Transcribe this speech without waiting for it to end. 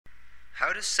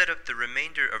How to set up the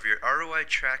remainder of your ROI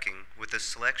tracking with the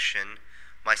selection,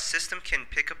 my system can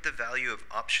pick up the value of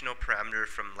optional parameter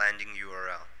from landing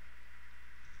URL.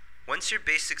 Once your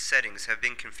basic settings have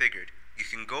been configured, you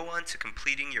can go on to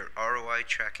completing your ROI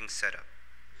tracking setup.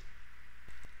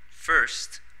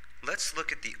 First, let's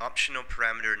look at the optional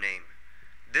parameter name.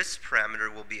 This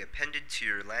parameter will be appended to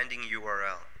your landing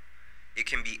URL. It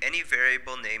can be any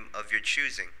variable name of your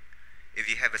choosing. If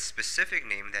you have a specific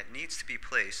name that needs to be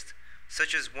placed,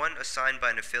 such as one assigned by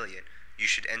an affiliate, you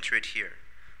should enter it here.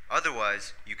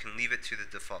 Otherwise, you can leave it to the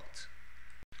default.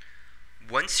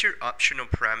 Once your optional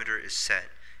parameter is set,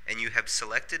 and you have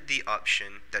selected the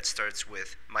option that starts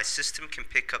with "My system can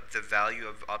pick up the value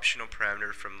of optional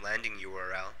parameter from landing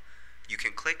URL," you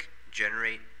can click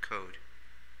Generate Code.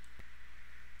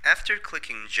 After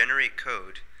clicking Generate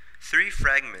Code, 3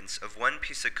 fragments of one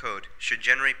piece of code should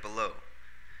generate below,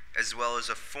 as well as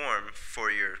a form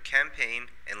for your campaign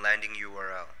and landing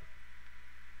URL.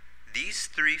 These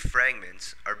 3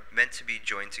 fragments are meant to be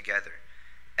joined together,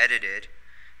 edited,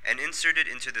 and inserted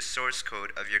into the source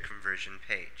code of your conversion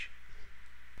page.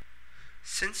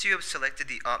 Since you have selected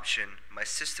the option, "My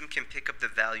system can pick up the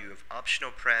value of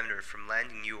optional parameter from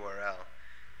landing URL,"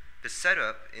 the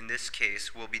setup in this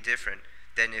case will be different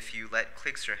than if you let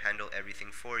Clicksor handle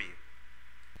everything for you.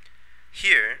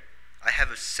 Here, I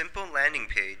have a simple landing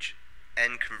page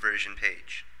and conversion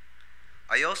page.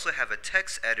 I also have a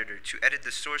text editor to edit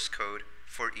the source code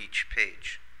for each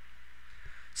page.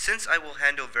 Since I will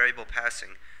handle variable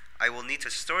passing, I will need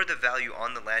to store the value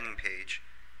on the landing page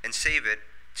and save it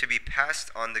to be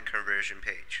passed on the conversion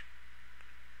page.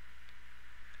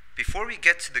 Before we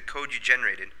get to the code you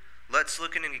generated, let's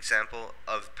look at an example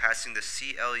of passing the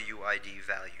CLUID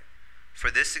value.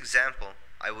 For this example,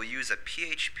 I will use a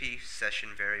PHP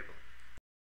session variable.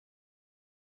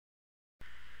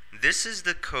 This is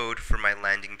the code for my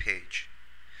landing page.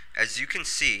 As you can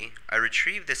see, I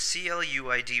retrieved the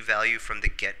CLUID value from the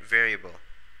get variable.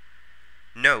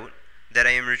 Note that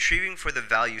I am retrieving for the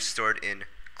value stored in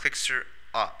Clicksor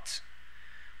opt,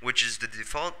 which is the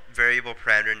default variable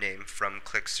parameter name from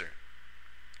Clicksor.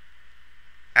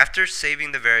 After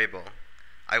saving the variable,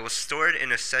 I will store it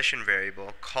in a session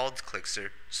variable called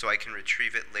Clicksor so I can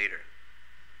retrieve it later.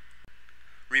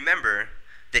 Remember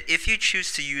that if you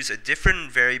choose to use a different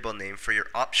variable name for your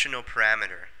optional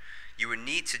parameter, you would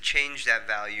need to change that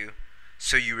value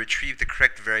so you retrieve the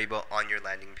correct variable on your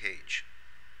landing page.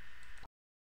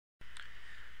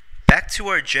 Back to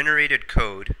our generated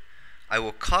code, I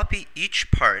will copy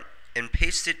each part and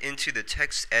paste it into the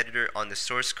text editor on the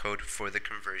source code for the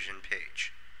conversion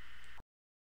page.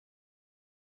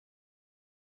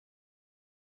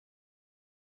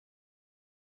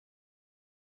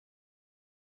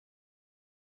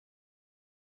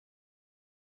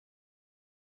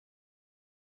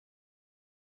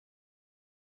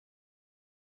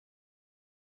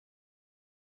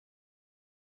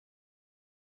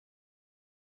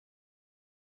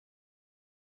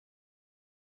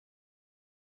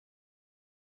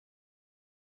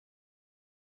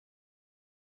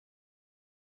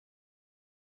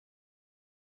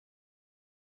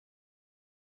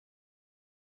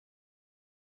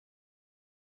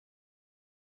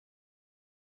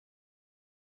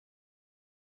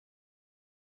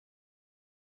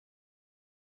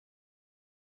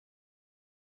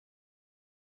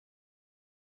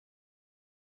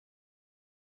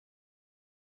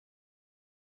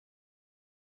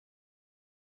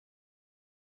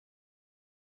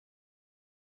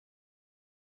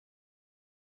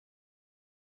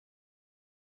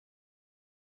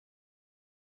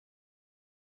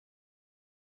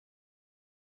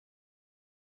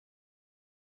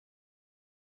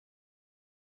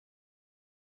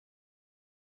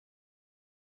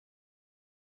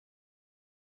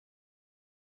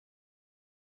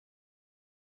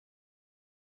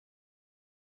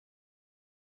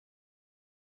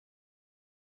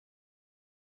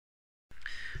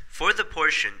 For the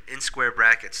portion in square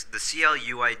brackets, the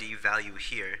CLUID value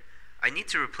here, I need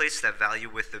to replace that value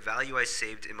with the value I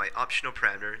saved in my optional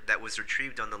parameter that was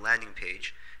retrieved on the landing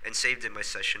page and saved in my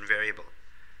session variable.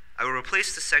 I will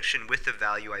replace the section with the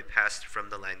value I passed from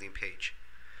the landing page.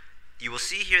 You will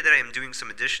see here that I am doing some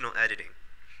additional editing.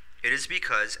 It is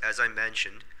because, as I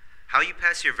mentioned, how you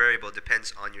pass your variable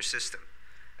depends on your system.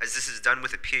 As this is done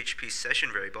with a PHP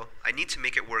session variable, I need to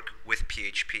make it work with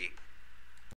PHP.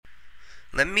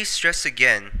 Let me stress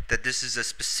again that this is a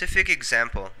specific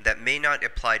example that may not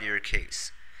apply to your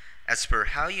case. As per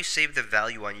how you save the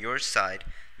value on your side,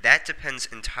 that depends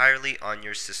entirely on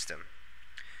your system.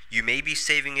 You may be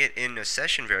saving it in a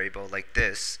session variable like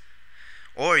this,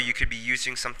 or you could be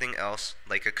using something else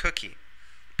like a cookie.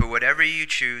 but whatever you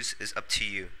choose is up to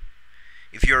you.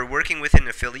 If you are working with an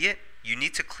affiliate, you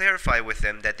need to clarify with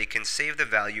them that they can save the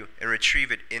value and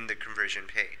retrieve it in the conversion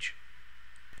page.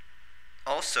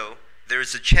 Also, there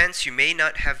is a chance you may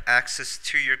not have access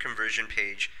to your conversion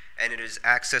page and it is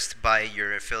accessed by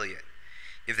your affiliate.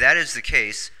 If that is the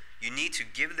case, you need to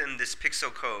give them this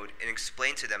pixel code and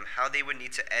explain to them how they would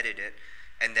need to edit it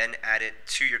and then add it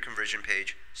to your conversion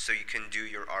page so you can do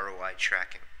your ROI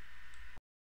tracking.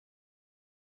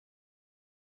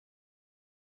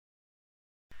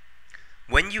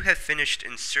 When you have finished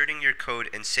inserting your code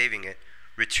and saving it,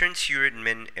 return to your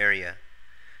admin area.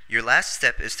 Your last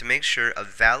step is to make sure a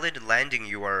valid landing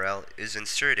URL is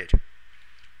inserted.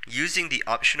 Using the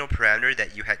optional parameter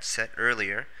that you had set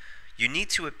earlier, you need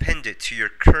to append it to your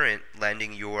current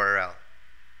landing URL.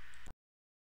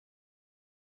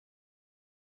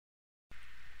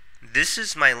 This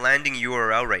is my landing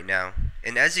URL right now,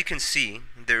 and as you can see,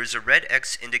 there is a red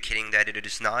X indicating that it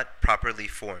is not properly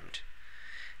formed.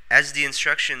 As the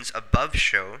instructions above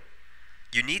show,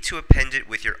 you need to append it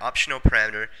with your optional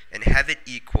parameter and have it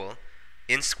equal,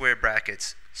 in square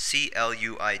brackets,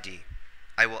 CLUID.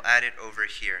 I will add it over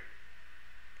here.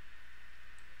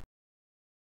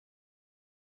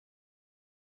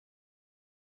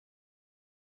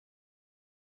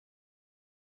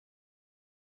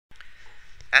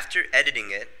 After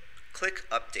editing it, click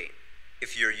Update.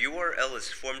 If your URL is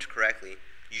formed correctly,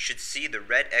 you should see the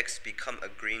red X become a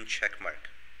green check mark.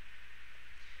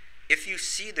 If you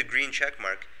see the green check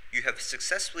mark, you have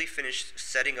successfully finished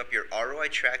setting up your ROI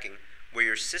tracking where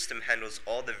your system handles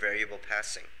all the variable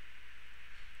passing.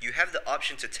 You have the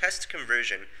option to test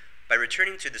conversion by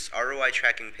returning to this ROI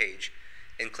tracking page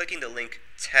and clicking the link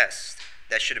Test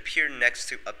that should appear next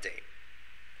to Update.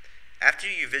 After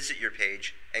you visit your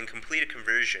page and complete a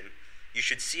conversion, you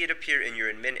should see it appear in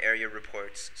your admin area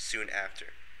reports soon after.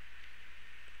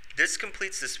 This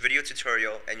completes this video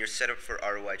tutorial and your setup for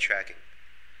ROI tracking.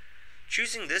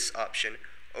 Choosing this option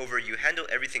over "you handle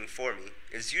everything for me"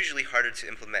 is usually harder to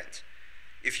implement.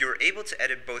 If you are able to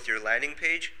edit both your landing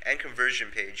page and conversion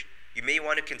page, you may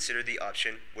want to consider the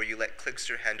option where you let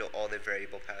Clicksor handle all the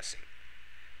variable passing.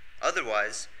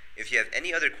 Otherwise, if you have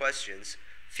any other questions,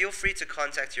 feel free to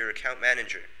contact your account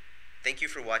manager. Thank you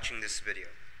for watching this video.